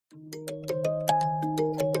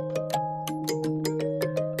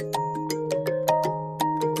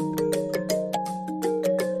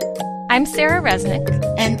I'm Sarah Resnick.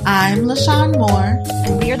 And I'm LaShawn Moore.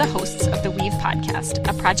 And we are the hosts of the Weave Podcast,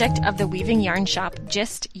 a project of the weaving yarn shop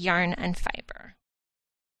Gist Yarn and Fiber.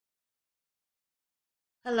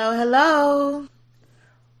 Hello, hello.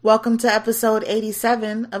 Welcome to episode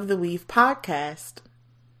 87 of the Weave Podcast.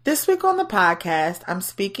 This week on the podcast, I'm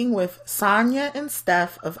speaking with Sonia and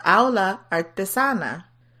Steph of Aula Artesana,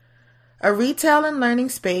 a retail and learning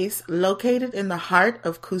space located in the heart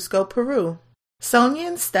of Cusco, Peru. Sonia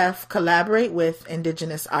and Steph collaborate with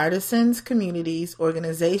indigenous artisans, communities,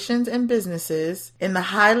 organizations, and businesses in the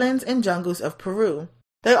highlands and jungles of Peru.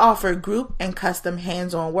 They offer group and custom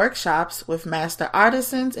hands-on workshops with master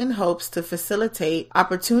artisans in hopes to facilitate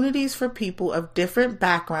opportunities for people of different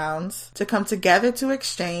backgrounds to come together to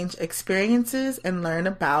exchange experiences and learn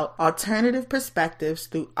about alternative perspectives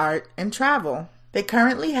through art and travel. They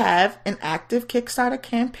currently have an active Kickstarter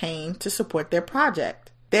campaign to support their project.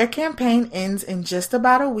 Their campaign ends in just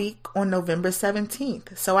about a week on November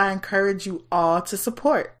 17th, so I encourage you all to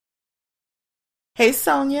support. Hey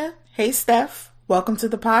Sonia, hey Steph. Welcome to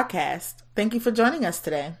the podcast. Thank you for joining us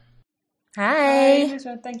today. Hi. Hi,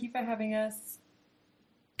 thank you for having us.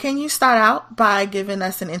 Can you start out by giving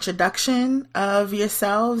us an introduction of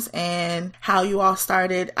yourselves and how you all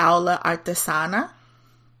started Aula Artesana?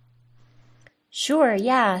 Sure,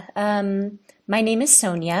 yeah. My name is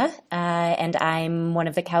Sonia, and I'm one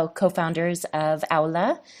of the co-founders of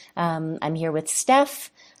Aula. I'm here with Steph,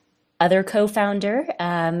 other co-founder,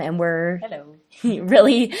 and we're Hello.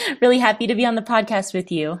 really, really happy to be on the podcast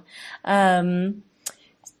with you.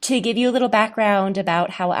 To give you a little background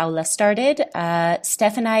about how Aula started,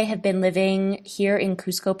 Steph and I have been living here in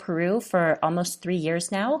Cusco, Peru for almost 3 years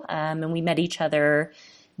now, and we met each other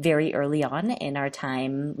very early on in our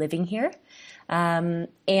time living here.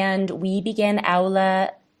 And we began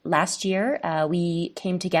Aula last year. We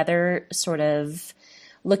came together sort of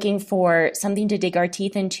looking for something to dig our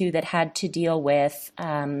teeth into that had to deal with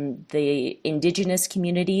the indigenous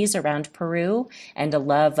communities around Peru and a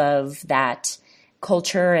love of that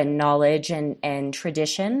culture and knowledge and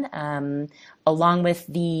tradition, along with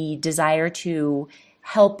the desire to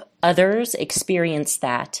help others experience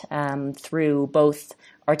that through both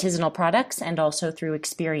artisanal products and also through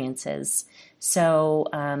experiences. So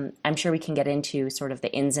I'm sure we can get into sort of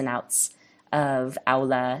the ins and outs of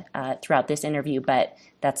Aula throughout this interview, but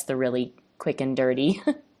that's the really quick and dirty.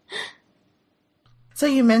 So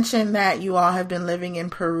you mentioned that you all have been living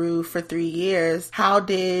in Peru for 3 years. How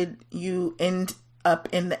did you end up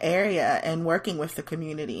in the area and working with the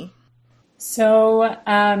community? So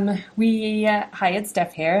hi, it's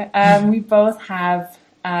Steph here. We both have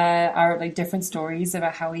our different stories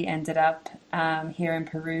about how we ended up here in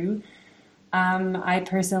Peru. I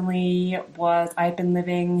personally I'd been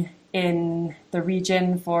living in the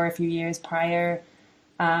region for a few years prior,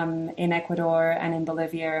 in Ecuador and in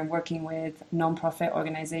Bolivia, and working with nonprofit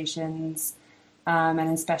organizations, and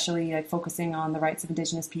especially focusing on the rights of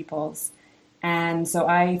indigenous peoples. And so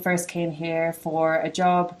I first came here for a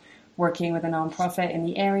job working with a nonprofit in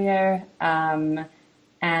the area,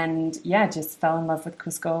 and just fell in love with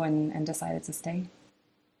Cusco and decided to stay.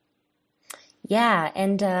 Yeah,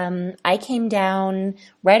 and I came down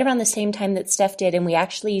right around the same time that Steph did, and we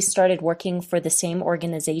actually started working for the same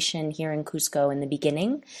organization here in Cusco in the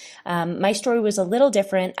beginning. My story was a little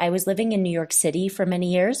different. I was living in New York City for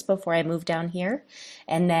many years before I moved down here,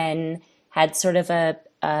 and then had sort of a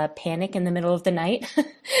panic in the middle of the night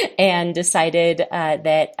and decided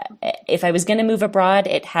that if I was going to move abroad,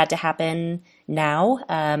 it had to happen now.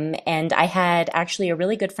 And I had actually a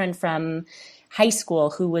really good friend from high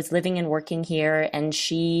school who was living and working here, and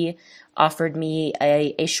she offered me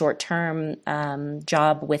a short-term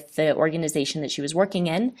job with the organization that she was working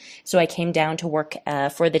in. So I came down to work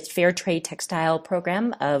for the Fair Trade Textile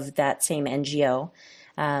program of that same NGO.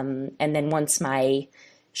 And then once my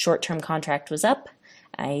short-term contract was up,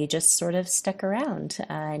 I just sort of stuck around,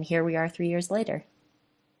 and here we are 3 years later.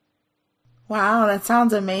 Wow, that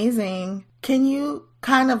sounds amazing. Can you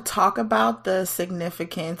kind of talk about the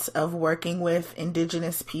significance of working with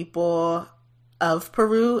indigenous people of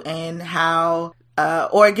Peru and how,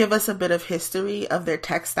 or give us a bit of history of their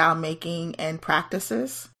textile making and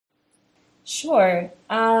practices? Sure.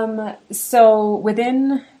 So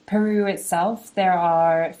within Peru itself, there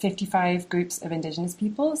are 55 groups of indigenous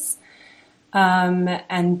peoples.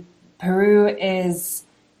 And Peru is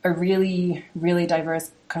a really, really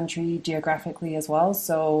diverse country geographically as well.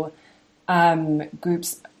 So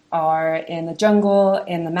groups are in the jungle,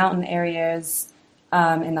 in the mountain areas,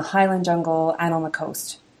 in the highland jungle, and on the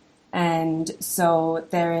coast. And so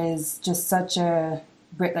there is just such a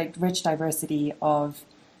rich diversity of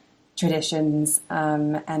traditions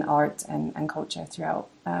and art and culture throughout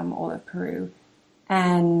all of Peru.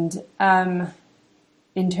 And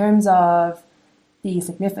in terms of the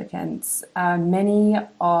significance, many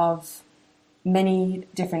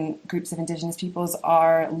different groups of Indigenous peoples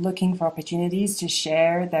are looking for opportunities to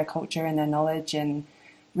share their culture and their knowledge and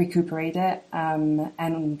recuperate it,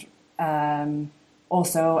 and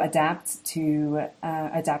also adapt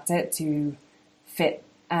it to fit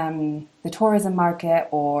the tourism market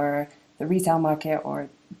or the retail market or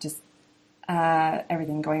just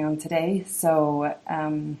everything going on today. So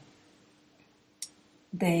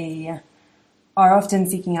they are often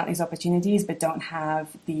seeking out these opportunities, but don't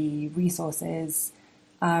have the resources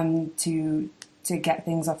to get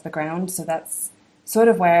things off the ground. So that's sort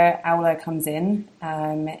of where Aula comes in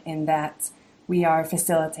that we are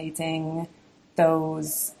facilitating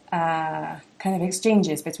those kind of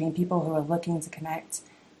exchanges between people who are looking to connect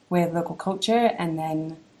with local culture, and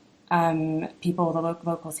then people, the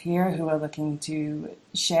locals here, who are looking to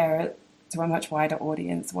share to a much wider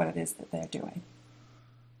audience what it is that they're doing.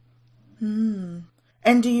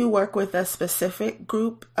 And do you work with a specific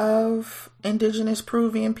group of Indigenous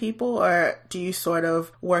Peruvian people, or do you sort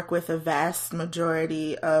of work with a vast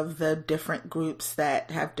majority of the different groups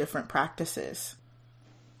that have different practices?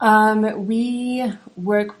 We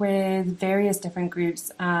work with various different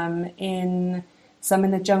groups, some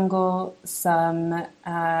in the jungle, some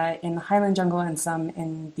in the highland jungle, and some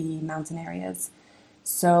in the mountain areas.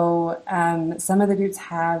 So some of the groups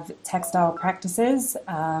have textile practices.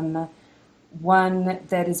 One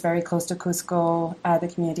that is very close to Cusco, the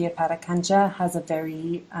community of Paracancha, has a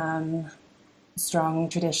very strong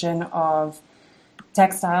tradition of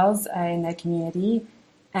textiles in their community.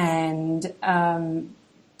 And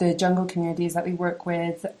the jungle communities that we work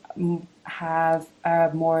with have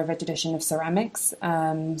more of a tradition of ceramics.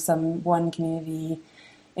 One community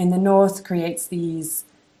in the north creates these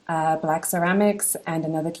black ceramics, and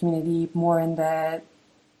another community more in the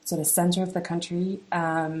sort of center of the country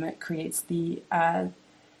creates these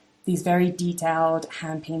very detailed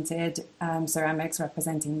hand-painted ceramics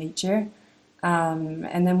representing nature.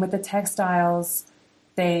 And then with the textiles,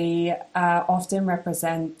 they often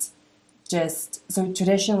represent so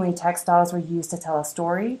traditionally textiles were used to tell a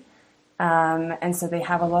story, and so they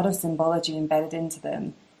have a lot of symbology embedded into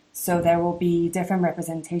them. So there will be different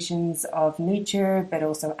representations of nature, but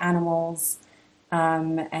also animals,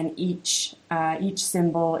 and each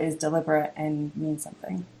symbol is deliberate and means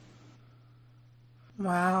something.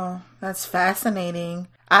 Wow, that's fascinating.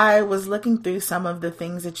 I was looking through some of the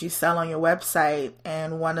things that you sell on your website,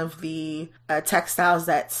 and one of the textiles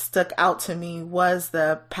that stuck out to me was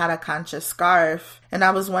the Paracancha scarf. And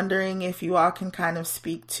I was wondering if you all can kind of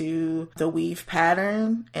speak to the weave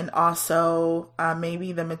pattern and also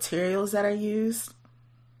maybe the materials that are used.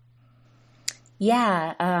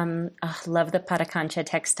 Yeah, I love the Paracancha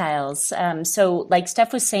textiles. So like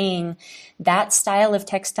Steph was saying, that style of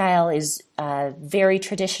textile is very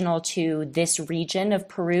traditional to this region of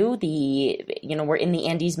Peru. We're in the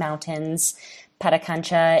Andes Mountains.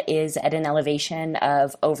 Paracancha is at an elevation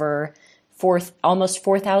of over almost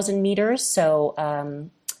 4,000 meters. So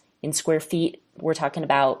in square feet, we're talking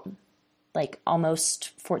about like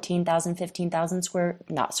almost 14,000, 15,000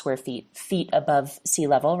 feet above sea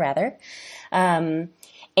level, rather. And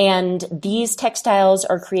these textiles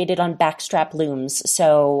are created on backstrap looms.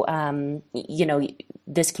 So,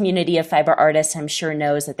 this community of fiber artists, I'm sure,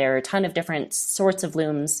 knows that there are a ton of different sorts of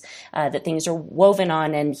looms that things are woven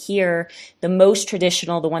on. And here, the most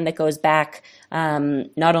traditional, the one that goes back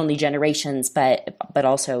not only generations but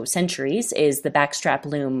also centuries, is the backstrap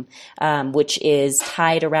loom, which is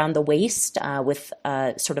tied around the waist with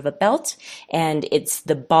sort of a belt, and it's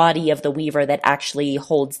the body of the weaver that actually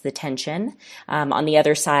holds the tension. On the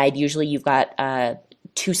other side, usually you've got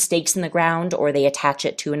two stakes in the ground, or they attach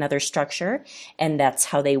it to another structure, and that's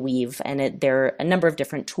how they weave. And there are a number of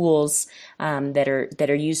different tools that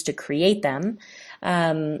are used to create them.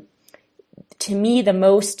 To me, one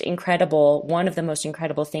of the most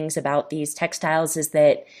incredible things about these textiles is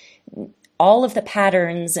that all of the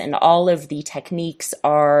patterns and all of the techniques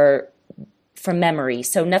are from memory.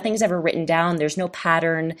 So nothing's ever written down. There's no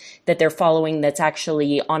pattern that they're following that's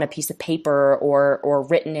actually on a piece of paper or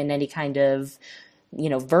written in any kind of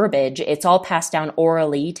verbiage. It's all passed down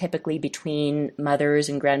orally, typically between mothers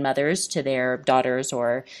and grandmothers to their daughters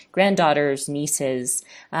or granddaughters, nieces.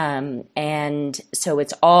 And so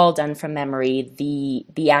it's all done from memory,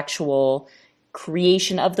 the actual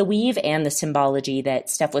creation of the weave and the symbology that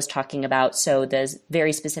Steph was talking about. So the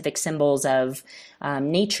very specific symbols of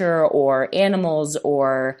nature or animals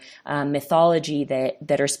or mythology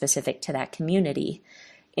that are specific to that community.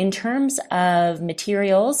 In terms of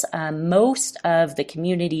materials, most of the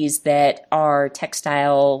communities that are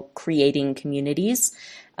textile creating communities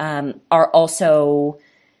are also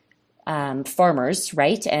farmers,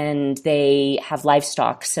 right? And they have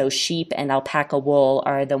livestock. So sheep and alpaca wool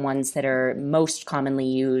are the ones that are most commonly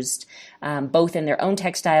used, both in their own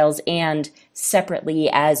textiles and separately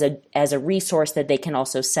as a resource that they can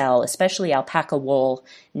also sell. Especially alpaca wool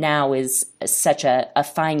now is such a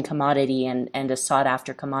fine commodity and a sought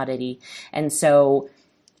after commodity. And so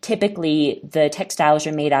typically the textiles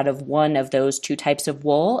are made out of one of those two types of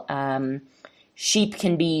wool. Sheep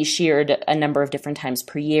can be sheared a number of different times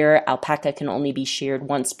per year. Alpaca can only be sheared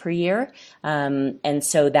once per year. And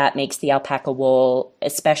so that makes the alpaca wool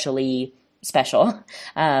especially special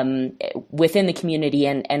within the community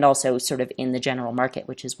and also sort of in the general market,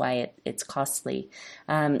 which is why it's costly.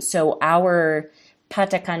 So our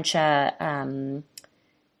pata cancha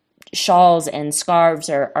shawls and scarves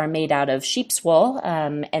are made out of sheep's wool.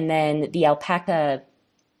 And then the alpaca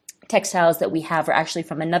textiles that we have are actually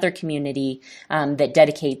from another community that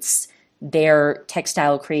dedicates their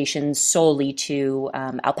textile creations solely to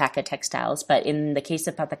alpaca textiles. But in the case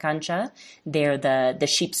of pata cancha, they're the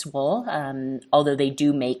sheep's wool, although they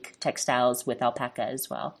do make textiles with alpaca as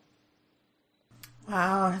well.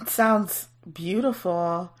 Wow, it sounds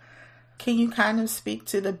beautiful. Can you kind of speak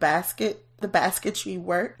to the basketry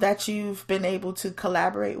work that you've been able to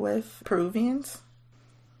collaborate with Peruvians?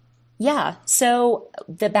 Yeah, so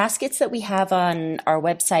the baskets that we have on our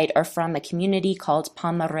website are from a community called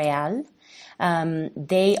Palma Real.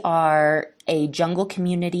 They are a jungle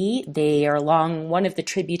community. They are along one of the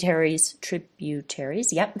tributaries, to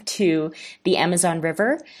the Amazon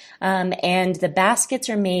River. And the baskets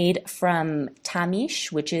are made from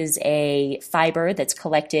tamish, which is a fiber that's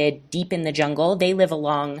collected deep in the jungle. They live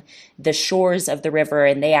along the shores of the river,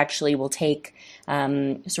 and they actually will take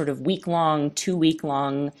sort of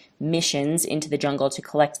 2-week-long missions into the jungle to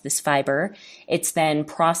collect this fiber. It's then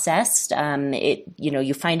processed.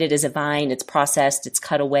 You find it as a vine. It's processed. It's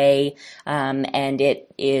cut away, and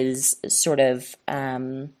it is sort of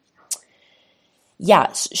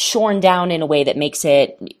shorn down in a way that makes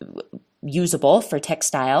it usable for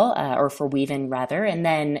textile or for weave-in rather. And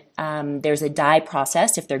then there's a dye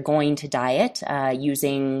process if they're going to dye it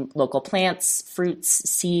using local plants, fruits,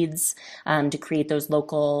 seeds to create those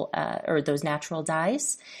local or those natural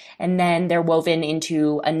dyes. And then they're woven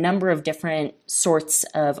into a number of different sorts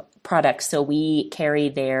of products. So we carry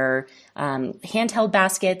their handheld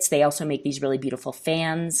baskets. They also make these really beautiful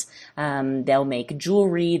fans. They'll make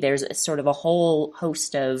jewelry. There's sort of a whole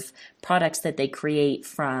host of products that they create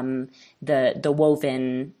from the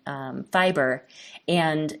woven fiber.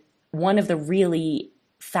 And one of the really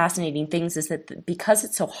fascinating things is that because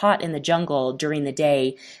it's so hot in the jungle during the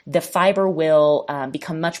day, the fiber will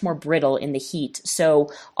become much more brittle in the heat. So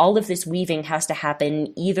all of this weaving has to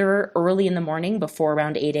happen either early in the morning before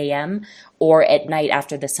around 8 a.m. or at night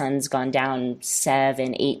after the sun's gone down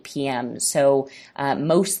 7, 8 p.m. So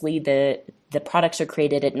mostly the products are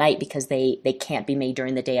created at night because they can't be made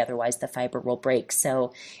during the day, otherwise the fiber will break.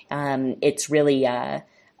 So it's really a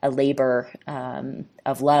labor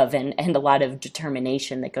of love and a lot of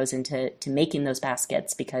determination that goes into making those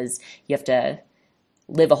baskets, because you have to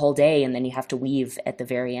live a whole day and then you have to weave at the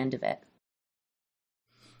very end of it.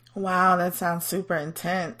 Wow, that sounds super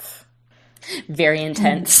intense. Very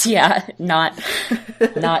intense, yeah. Not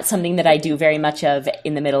something that I do very much of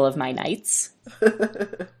in the middle of my nights.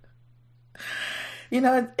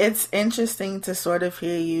 It's interesting to sort of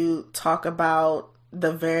hear you talk about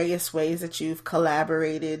the various ways that you've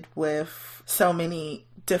collaborated with so many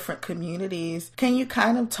different communities. Can you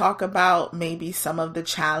kind of talk about maybe some of the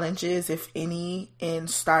challenges, if any, in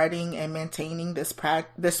starting and maintaining this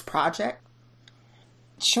project?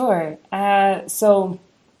 Sure. So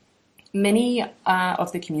many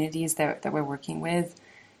of the communities that we're working with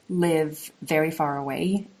live very far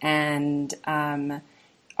away and are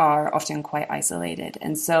often quite isolated.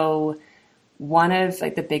 And so one of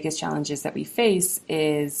the biggest challenges that we face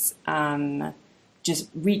is just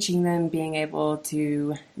reaching them, being able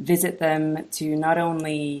to visit them, to not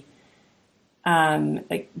only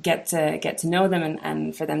get to know them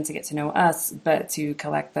and for them to get to know us, but to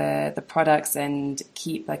collect the products and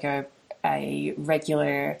keep a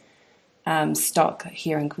regular stock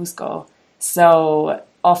here in Cusco. So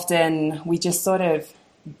often we just sort of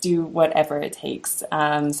do whatever it takes.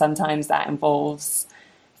 Sometimes that involves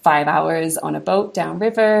 5 hours on a boat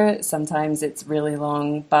downriver. Sometimes it's really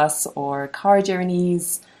long bus or car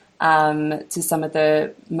journeys to some of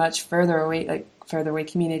the much further away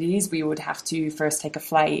communities. We would have to first take a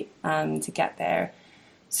flight to get there.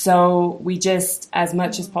 So we just, as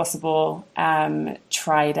much as possible,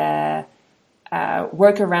 try to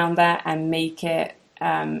work around that and make it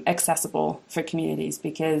accessible for communities,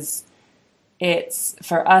 because it's,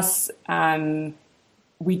 for us,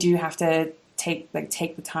 we do have to take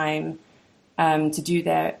the time to do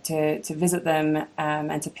that, to visit them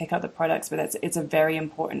and to pick up the products. But it's a very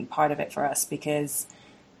important part of it for us, because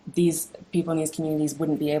these people in these communities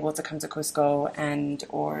wouldn't be able to come to Cusco and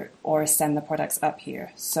or send the products up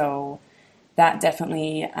here. So that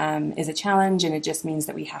definitely is a challenge, and it just means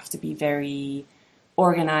that we have to be very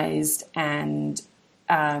organized and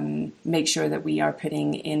make sure that we are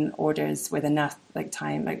putting in orders with enough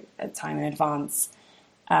time in advance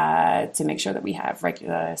to make sure that we have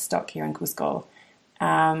regular stock here in Cusco.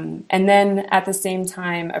 And then at the same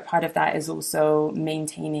time, a part of that is also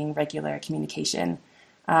maintaining regular communication,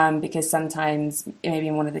 because sometimes maybe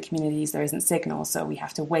in one of the communities there isn't signal, so we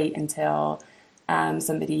have to wait until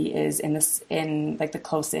somebody is in the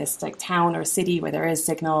closest town or city where there is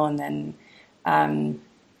signal, and then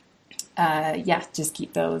just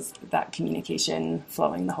keep that communication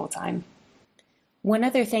flowing the whole time. One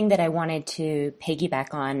other thing that I wanted to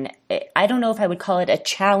piggyback on, I don't know if I would call it a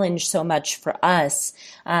challenge so much for us,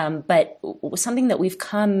 but something that we've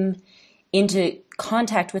come into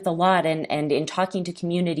contact with a lot, and in talking to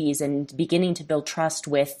communities and beginning to build trust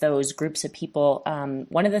with those groups of people,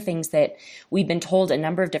 one of the things that we've been told a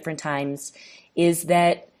number of different times is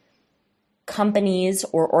that companies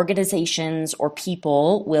or organizations or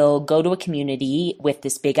people will go to a community with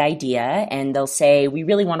this big idea, and they'll say, we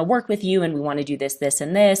really want to work with you, and we want to do this, this,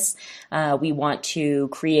 and this. We want to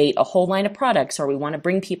create a whole line of products, or we want to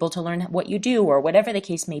bring people to learn what you do, or whatever the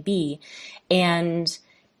case may be. And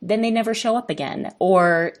then they never show up again,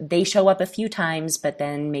 or they show up a few times, but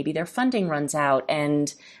then maybe their funding runs out.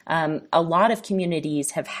 And a lot of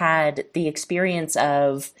communities have had the experience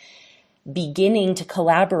of beginning to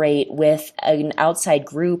collaborate with an outside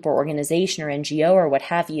group or organization or NGO or what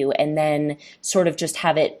have you, and then sort of just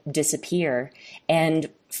have it disappear.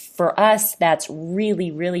 And for us, that's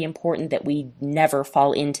really, really important that we never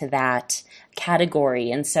fall into that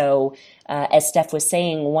category. And so, as Steph was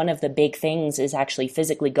saying, one of the big things is actually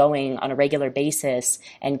physically going on a regular basis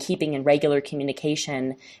and keeping in regular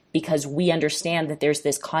communication, because we understand that there's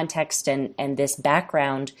this context and this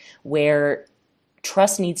background where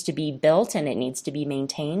trust needs to be built and it needs to be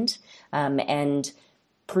maintained. And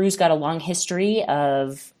Peru's got a long history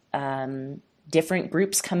of different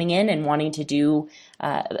groups coming in and wanting to do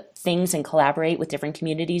things and collaborate with different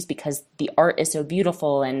communities, because the art is so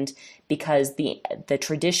beautiful and because the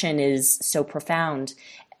tradition is so profound.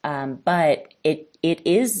 But it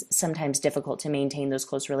is sometimes difficult to maintain those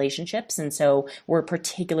close relationships. And so we're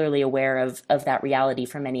particularly aware of that reality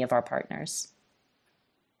for many of our partners.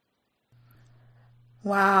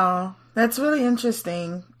 Wow, that's really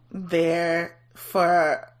interesting. There,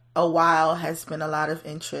 for a while, has been a lot of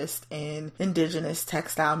interest in indigenous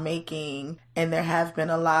textile making, and there have been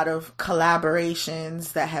a lot of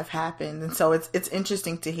collaborations that have happened. And so it's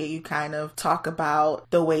interesting to hear you kind of talk about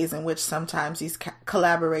the ways in which sometimes these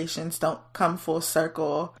collaborations don't come full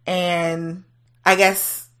circle. And I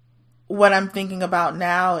guess what I'm thinking about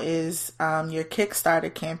now is your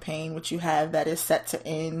Kickstarter campaign, which you have, that is set to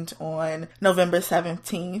end on November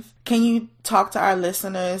 17th. Can you talk to our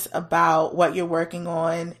listeners about what you're working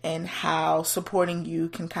on and how supporting you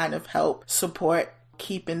can kind of help support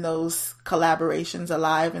keeping those collaborations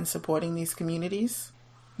alive and supporting these communities?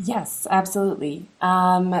 Yes, absolutely.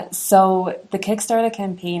 So the Kickstarter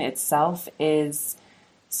campaign itself is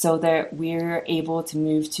so that we're able to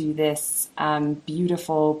move to this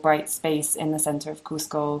beautiful, bright space in the center of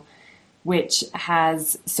Cusco, which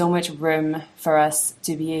has so much room for us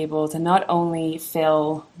to be able to not only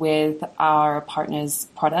fill with our partners'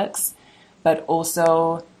 products, but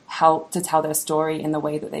also help to tell their story in the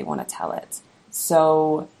way that they want to tell it.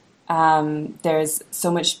 So there's so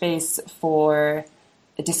much space for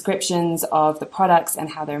descriptions of the products and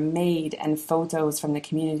how they're made, and photos from the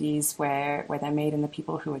communities where they're made and the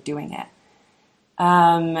people who are doing it.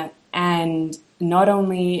 And not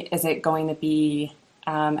only is it going to be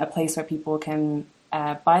a place where people can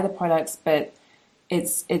buy the products, but they're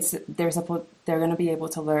going to be able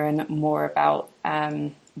to learn more about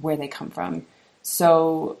where they come from.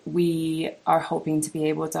 So we are hoping to be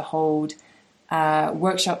able to hold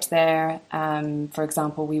workshops there. For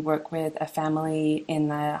example, we work with a family in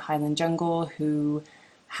the Highland Jungle who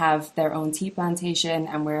have their own tea plantation,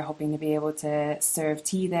 and we're hoping to be able to serve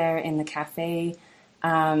tea there in the cafe,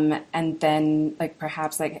 and then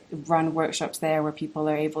perhaps run workshops there where people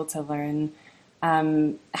are able to learn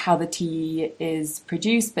how the tea is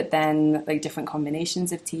produced, but then like different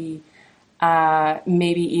combinations of tea.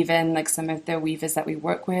 Maybe even like some of the weavers that we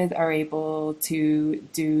work with are able to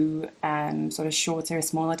do sort of shorter,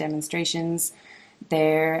 smaller demonstrations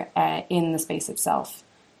there in the space itself.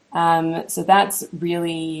 So that's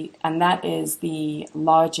really, and that is the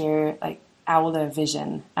larger like Aula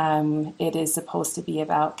vision. It is supposed to be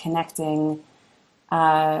about connecting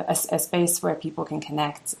a space where people can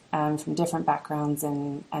connect from different backgrounds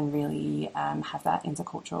and really have that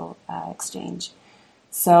intercultural exchange.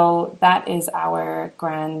 So that is our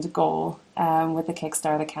grand goal with the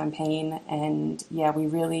Kickstarter campaign. And yeah, we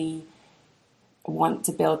really want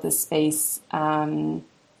to build this space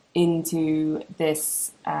into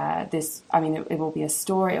this, it will be a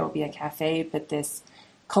store, it will be a cafe, but this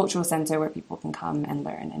cultural center where people can come and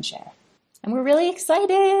learn and share. And we're really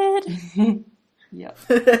excited. Yep.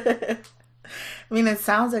 I mean, it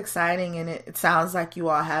sounds exciting, and it sounds like you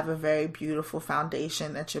all have a very beautiful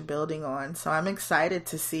foundation that you're building on. So I'm excited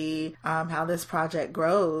to see how this project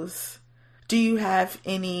grows. Do you have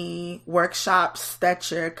any workshops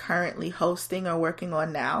that you're currently hosting or working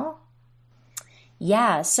on now?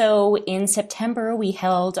 Yeah, so in September, we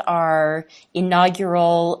held our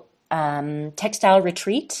inaugural textile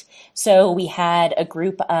retreat. So we had a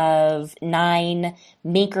group of 9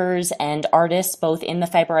 makers and artists, both in the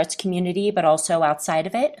fiber arts community, but also outside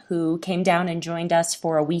of it, who came down and joined us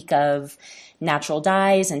for a week of natural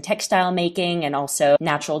dyes and textile making, and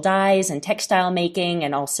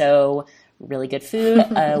also really good food,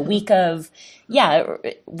 a week of,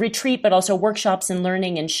 retreat, but also workshops and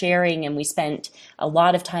learning and sharing. And we spent a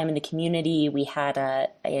lot of time in the community. We had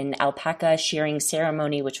an alpaca shearing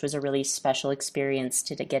ceremony, which was a really special experience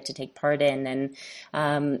to get to take part in. And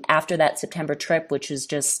after that September trip, which was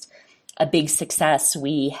just a big success,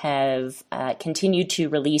 we have continued to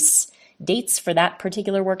release dates for that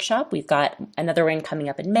particular workshop. We've got another one coming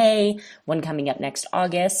up in May, one coming up next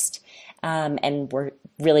August. And we're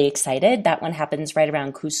really excited. That one happens right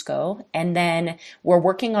around Cusco. And then we're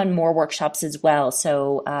working on more workshops as well.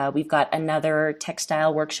 So we've got another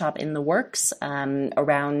textile workshop in the works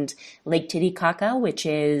around Lake Titicaca, which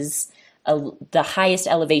is the highest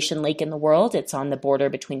elevation lake in the world. It's on the border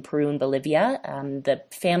between Peru and Bolivia. The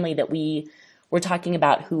family that we're talking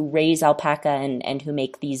about who raise alpaca and who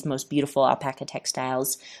make these most beautiful alpaca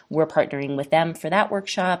textiles, we're partnering with them for that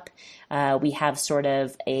workshop. We have sort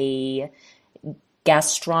of a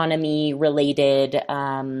gastronomy related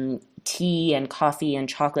tea and coffee and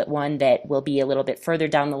chocolate one that will be a little bit further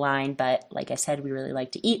down the line. But like I said, we really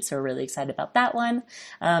like to eat, so we're really excited about that one.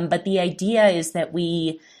 But the idea is that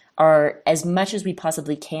we are, as much as we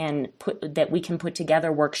possibly can, we can put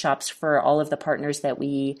together workshops for all of the partners that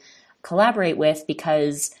we collaborate with,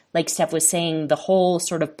 because like Steph was saying, the whole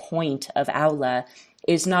sort of point of Aula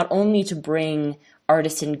is not only to bring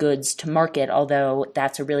artisan goods to market, although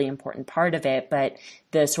that's a really important part of it, but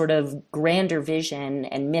the sort of grander vision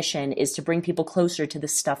and mission is to bring people closer to the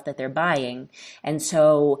stuff that they're buying. And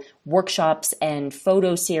so workshops and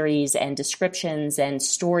photo series and descriptions and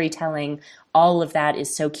storytelling, all of that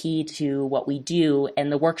is so key to what we do.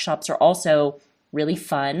 And the workshops are also really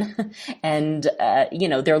fun and,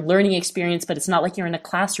 they're a learning experience, but it's not like you're in a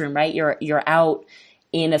classroom, right? You're out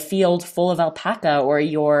in a field full of alpaca, or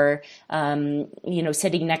you're,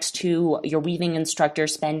 sitting next to your weaving instructor,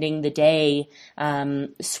 spending the day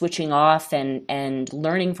switching off and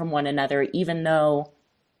learning from one another, even though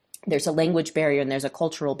there's a language barrier and there's a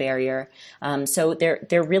cultural barrier. So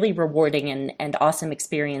they're really rewarding and awesome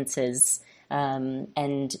experiences.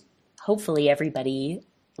 And hopefully everybody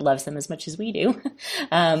loves them as much as we do.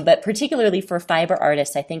 But particularly for fiber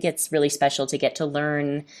artists, I think it's really special to get to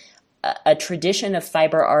learn a tradition of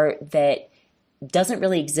fiber art that doesn't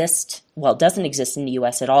exist in the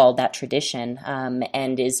US at all, that tradition,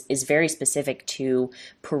 and is very specific to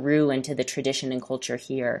Peru and to the tradition and culture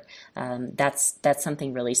here. That's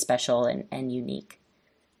something really special and unique.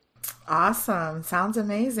 Awesome. Sounds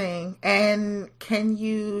amazing. And can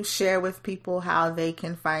you share with people how they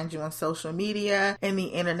can find you on social media and the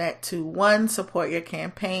internet to, 1, support your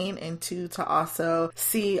campaign, and 2, to also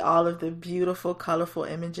see all of the beautiful, colorful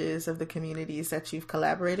images of the communities that you've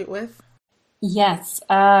collaborated with? Yes.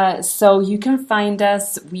 So you can find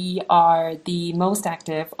us. We are the most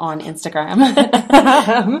active on Instagram.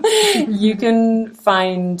 You can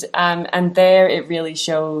find, and there it really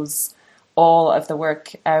shows all of the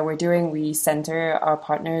work we're doing. We center our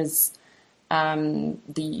partners.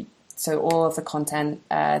 So all of the content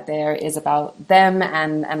there is about them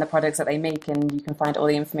and the products that they make, and you can find all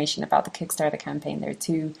the information about the Kickstarter campaign there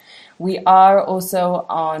too. We are also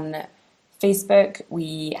on Facebook.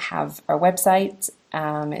 We have our website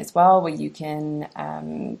as well, where you can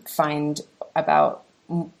find about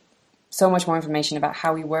so much more information about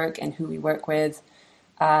how we work and who we work with.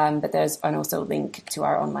 But there's also a link to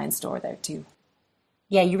our online store there too.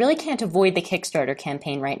 Yeah, you really can't avoid the Kickstarter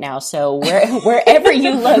campaign right now. So wherever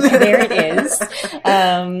you look, there it is.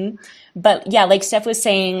 But yeah, like Steph was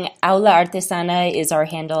saying, Aula Artesana is our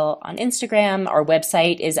handle on Instagram. Our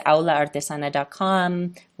website is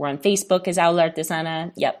aulaartesana.com. We're on Facebook as Aula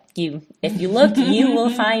Artesana. Yep, if you look, you will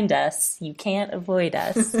find us. You can't avoid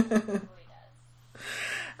us.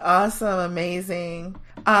 Awesome, amazing.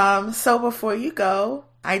 So before you go,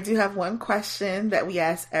 I do have one question that we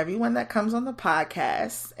ask everyone that comes on the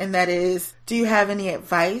podcast, and that is, do you have any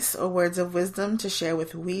advice or words of wisdom to share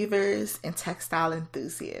with weavers and textile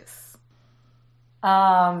enthusiasts?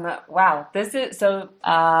 Wow, this is so,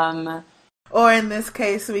 or in this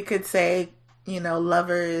case, we could say,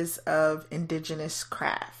 lovers of indigenous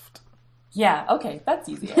craft. Yeah, okay, that's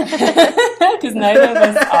easier. Because neither of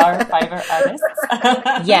us are fiber artists.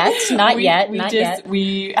 Not yet.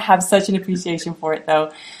 We have such an appreciation for it, though.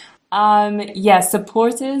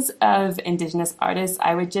 Supporters of Indigenous artists,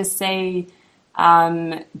 I would just say,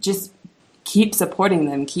 just keep supporting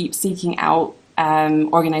them. Keep seeking out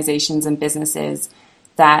organizations and businesses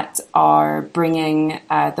that are bringing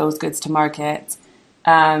those goods to market.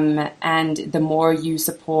 And the more you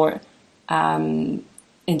support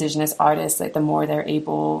Indigenous artists, like the more they're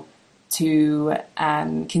able to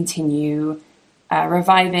continue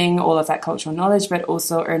reviving all of that cultural knowledge, but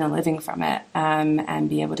also earn a living from it and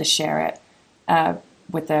be able to share it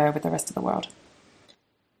with the rest of the world.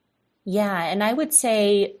 Yeah, and I would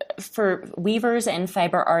say for weavers and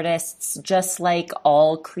fiber artists, just like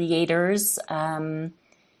all creators,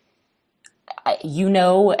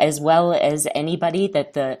 as well as anybody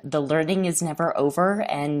that the learning is never over.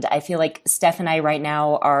 And I feel like Steph and I right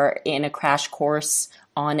now are in a crash course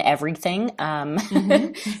on everything,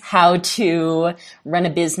 how to run a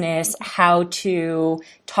business, how to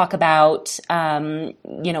talk about,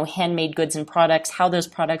 handmade goods and products, how those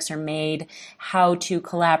products are made, how to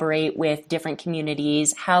collaborate with different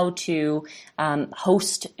communities, how to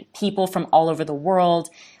host people from all over the world.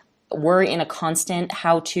 We're in a constant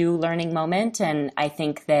how-to learning moment, and I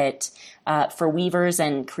think that for weavers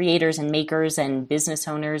and creators and makers and business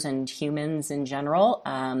owners and humans in general,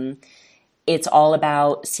 it's all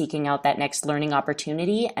about seeking out that next learning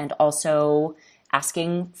opportunity and also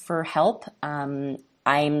asking for help.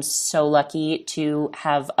 I'm so lucky to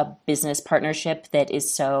have a business partnership that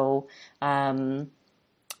is so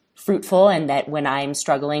fruitful, and that when I'm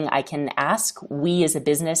struggling, I can ask. We as a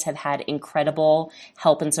business have had incredible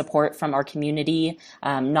help and support from our community,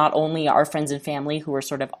 not only our friends and family who are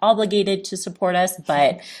sort of obligated to support us,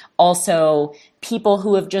 but also people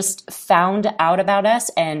who have just found out about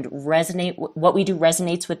us and what we do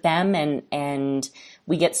resonates with them. And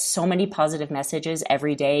we get so many positive messages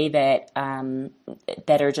every day that are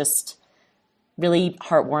just really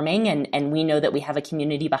heartwarming, and we know that we have a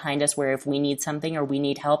community behind us where if we need something or we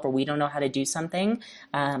need help or we don't know how to do something,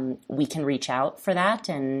 we can reach out for that.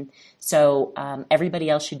 And so everybody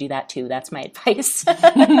else should do that too. That's my advice.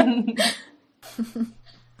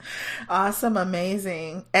 Awesome,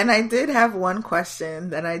 amazing. And I did have one question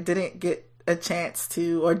that I didn't get a chance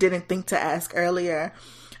to or didn't think to ask earlier.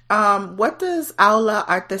 What does Aula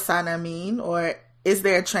Artesana mean, or is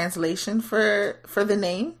there a translation for the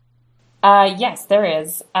name? Yes, there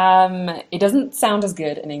is. It doesn't sound as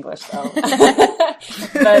good in English, though. But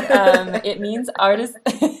it means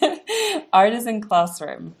artisan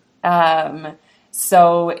classroom.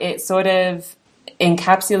 So it sort of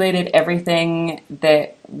encapsulated everything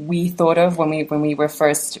that we thought of when we were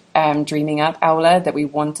first dreaming up Aula, that we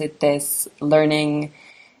wanted this learning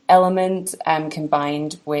element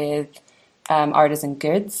combined with artisan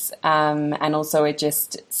goods, and also it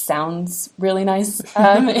just sounds really nice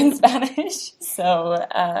in Spanish, so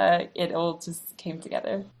it all just came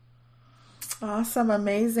together. Awesome,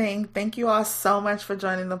 amazing. Thank you all so much for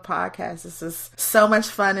joining the podcast. This is so much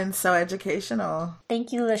fun and so educational.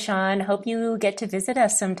 Thank you, LaShawn. Hope you get to visit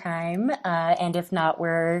us sometime, and if not,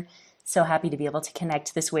 we're so happy to be able to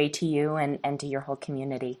connect this way to you and to your whole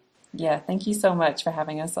community. Yeah, thank you so much for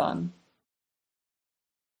having us on.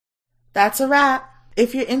 That's a wrap.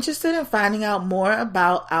 If you're interested in finding out more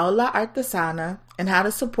about Aula Artesana and how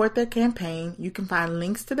to support their campaign, you can find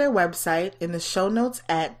links to their website in the show notes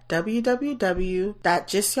at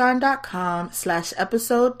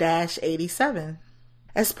www.gistyarn.com/episode-87.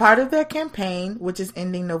 As part of their campaign, which is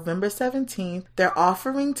ending November 17th, they're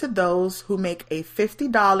offering to those who make a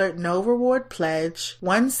 $50 no reward pledge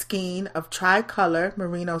 1 skein of tricolor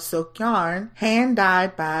merino silk yarn,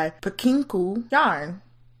 hand-dyed by Pekinku Yarn.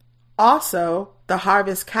 Also, the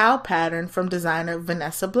Harvest Cow pattern from designer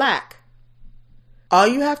Vanessa Black. All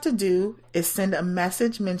you have to do is send a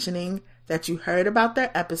message mentioning that you heard about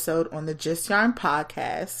their episode on the Just Yarn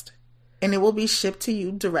podcast, and it will be shipped to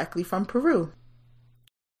you directly from Peru.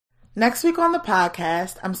 Next week on the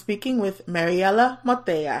podcast, I'm speaking with Mariela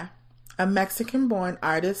Motea, a Mexican-born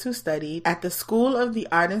artist who studied at the School of the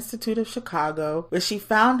Art Institute of Chicago, where she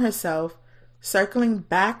found herself circling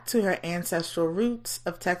back to her ancestral roots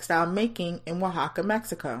of textile making in Oaxaca,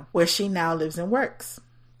 Mexico, where she now lives and works.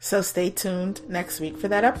 So stay tuned next week for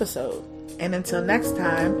that episode. And until next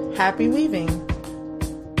time, happy weaving!